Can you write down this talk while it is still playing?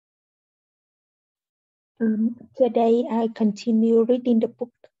Today I continue reading the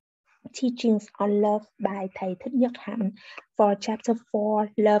book Teachings on Love by Thầy Thích Nhất Hạnh for chapter 4,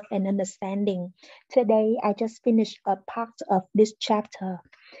 Love and Understanding. Today I just finished a part of this chapter.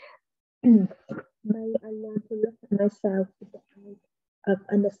 May I learn to look at myself with the eyes of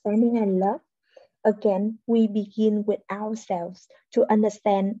understanding and love. Again, we begin with ourselves to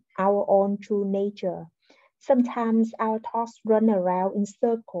understand our own true nature. Sometimes our thoughts run around in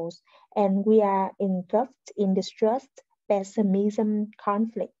circles and we are engulfed in distrust, pessimism,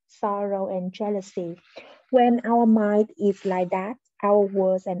 conflict, sorrow, and jealousy. When our mind is like that, our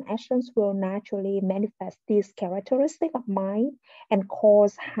words and actions will naturally manifest these characteristics of mind and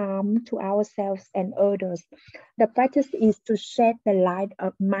cause harm to ourselves and others. The practice is to shed the light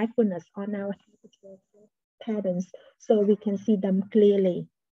of mindfulness on our habitual patterns so we can see them clearly.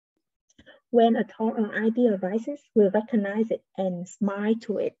 When a thought or idea arises, we recognize it and smile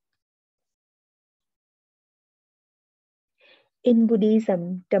to it. In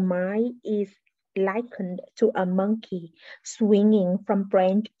Buddhism, the mind is likened to a monkey swinging from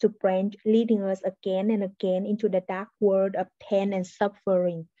branch to branch, leading us again and again into the dark world of pain and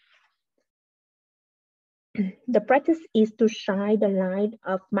suffering. The practice is to shine the light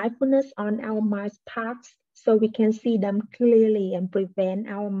of mindfulness on our mind's paths so we can see them clearly and prevent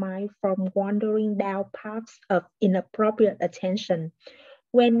our mind from wandering down paths of inappropriate attention.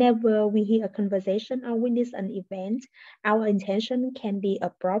 Whenever we hear a conversation or witness an event, our intention can be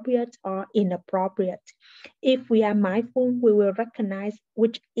appropriate or inappropriate. If we are mindful, we will recognize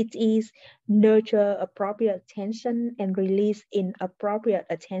which it is, nurture appropriate attention, and release inappropriate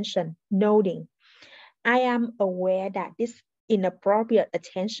attention, noting, I am aware that this inappropriate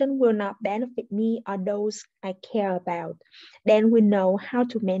attention will not benefit me or those I care about. Then we know how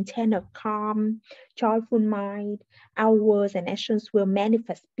to maintain a calm, joyful mind. Our words and actions will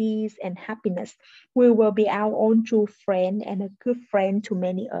manifest peace and happiness. We will be our own true friend and a good friend to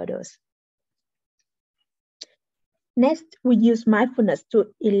many others. Next, we use mindfulness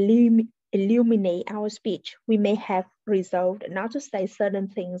to illuminate our speech. We may have resolved not to say certain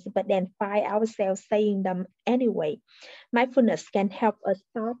things, but then find ourselves saying them anyway. Mindfulness can help us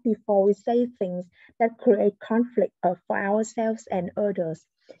stop before we say things that create conflict for ourselves and others.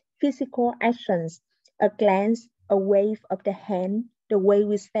 Physical actions, a glance, a wave of the hand, the way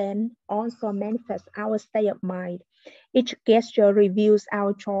we stand also manifest our state of mind. Each gesture reveals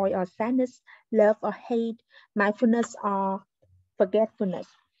our joy or sadness, love or hate, mindfulness or forgetfulness.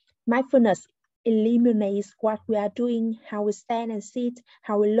 Mindfulness eliminates what we are doing, how we stand and sit,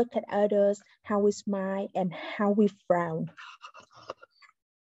 how we look at others, how we smile, and how we frown.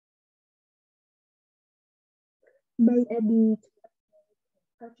 May I be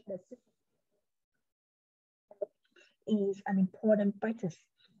touch the is an important practice.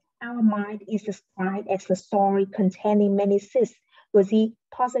 Our mind is described as a story containing many sides, both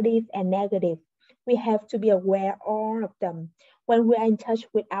positive and negative. We have to be aware of all of them. When we are in touch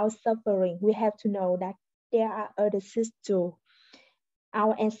with our suffering, we have to know that there are other sides too.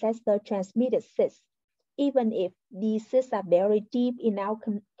 Our ancestors transmitted seeds. Even if these seeds are buried deep in our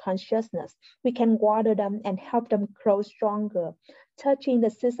consciousness, we can water them and help them grow stronger. Touching the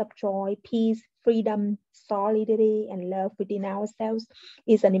seeds of joy, peace, freedom, solidity, and love within ourselves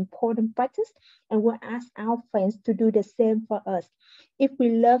is an important practice, and we'll ask our friends to do the same for us. If we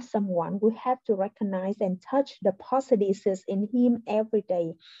love someone, we have to recognize and touch the positive seeds in him every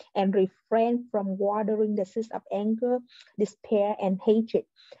day and refrain from watering the seeds of anger, despair, and hatred.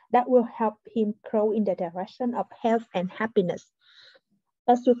 That will help him grow in the direction of health and happiness.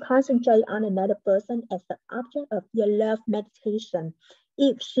 As you concentrate on another person as the object of your love meditation,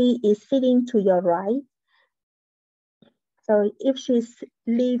 if she is sitting to your right, if she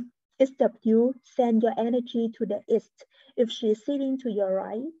lives east of you, send your energy to the east. If she is sitting to your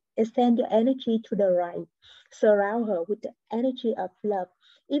right, send your energy to the right. Surround her with the energy of love.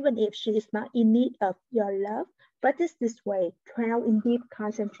 Even if she is not in need of your love, practice this way, dwell in deep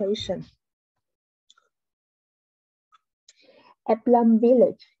concentration. At Plum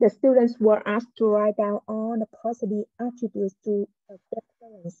Village, the students were asked to write down all the positive attributes of their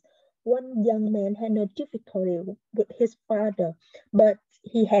parents. One young man had no difficulty with his father, but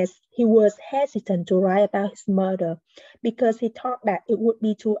he was hesitant to write about his mother because he thought that it would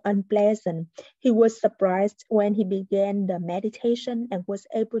be too unpleasant. He was surprised when he began the meditation and was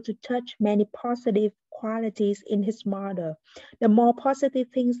able to touch many positive qualities in his mother. The more positive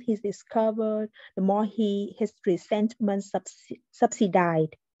things he discovered, the more his resentment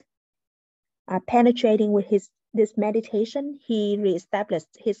subsided. Penetrating with this meditation, he reestablished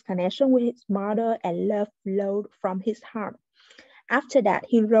his connection with his mother and love flowed from his heart. After that,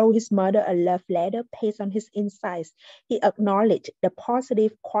 he wrote his mother a love letter based on his insights. He acknowledged the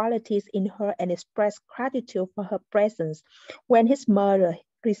positive qualities in her and expressed gratitude for her presence. When his mother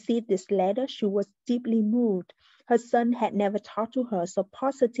received this letter, she was deeply moved. Her son had never talked to her so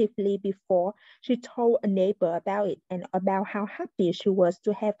positively before. She told a neighbor about it and about how happy she was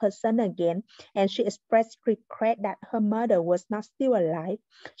to have her son again, and she expressed regret that her mother was not still alive.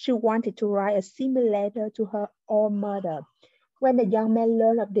 She wanted to write a similar letter to her own mother. When the young man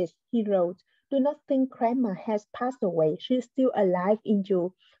learned of this, he wrote, "Do not think Grandma has passed away. She is still alive in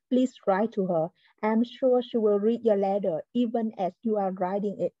you. Please write to her. I am sure she will read your letter even as you are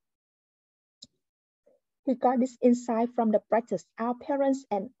writing it." He got this insight from the practice. Our parents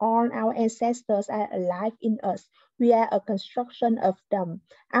and all our ancestors are alive in us. We are a construction of them.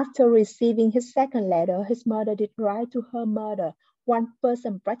 After receiving his second letter, his mother did write to her mother. One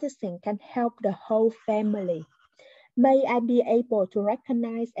person practicing can help the whole family. May I be able to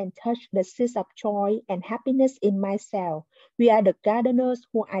recognize and touch the seeds of joy and happiness in myself. We are the gardeners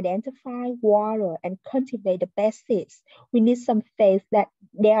who identify, water, and cultivate the best seeds. We need some faith that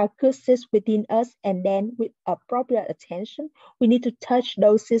there are good seeds within us, and then with appropriate attention, we need to touch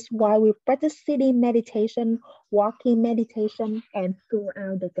those seeds while we practice sitting meditation, walking meditation, and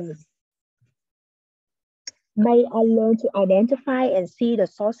throughout the day. May I learn to identify and see the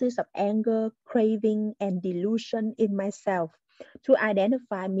sources of anger, craving, and delusion in myself. To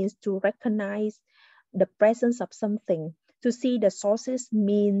identify means to recognize the presence of something. To see the sources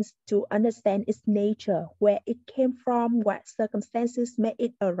means to understand its nature, where it came from, what circumstances made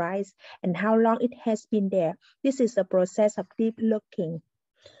it arise, and how long it has been there. This is a process of deep looking.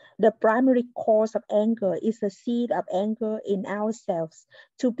 The primary cause of anger is the seed of anger in ourselves.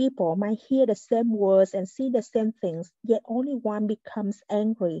 Two people might hear the same words and see the same things, yet only one becomes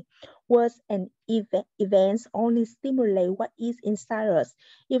angry. Words and events only stimulate what is inside us.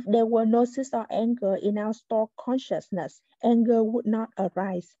 If there were no seeds of anger in our stored consciousness, anger would not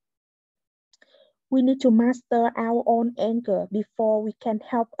arise. We need to master our own anger before we can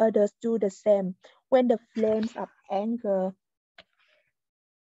help others do the same. When the flames of anger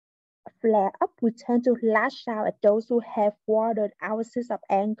flare up, we tend to lash out at those who have watered our seeds of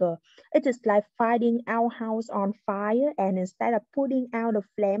anger. It is like fighting our house on fire, and instead of putting out the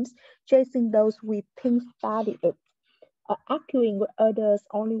flames, chasing those we think started it. Arguing with others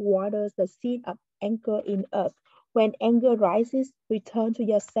only waters the seed of anger in us. When anger rises, return to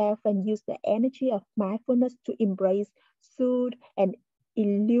yourself and use the energy of mindfulness to embrace, soothe, and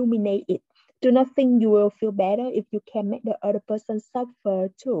illuminate it. Do not think you will feel better if you can make the other person suffer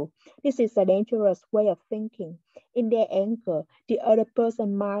too. This is a dangerous way of thinking. In their anger, the other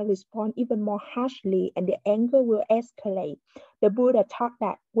person might respond even more harshly and the anger will escalate. The Buddha taught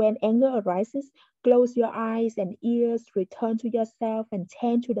that when anger arises, close your eyes and ears, return to yourself, and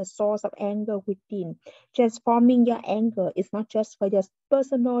tend to the source of anger within. Transforming your anger is not just for your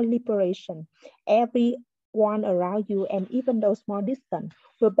personal liberation. Everyone around you, and even those more distant,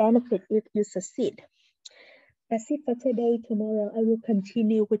 will benefit if you succeed. That's it for today. Tomorrow I will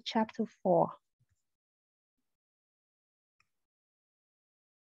continue with chapter 4.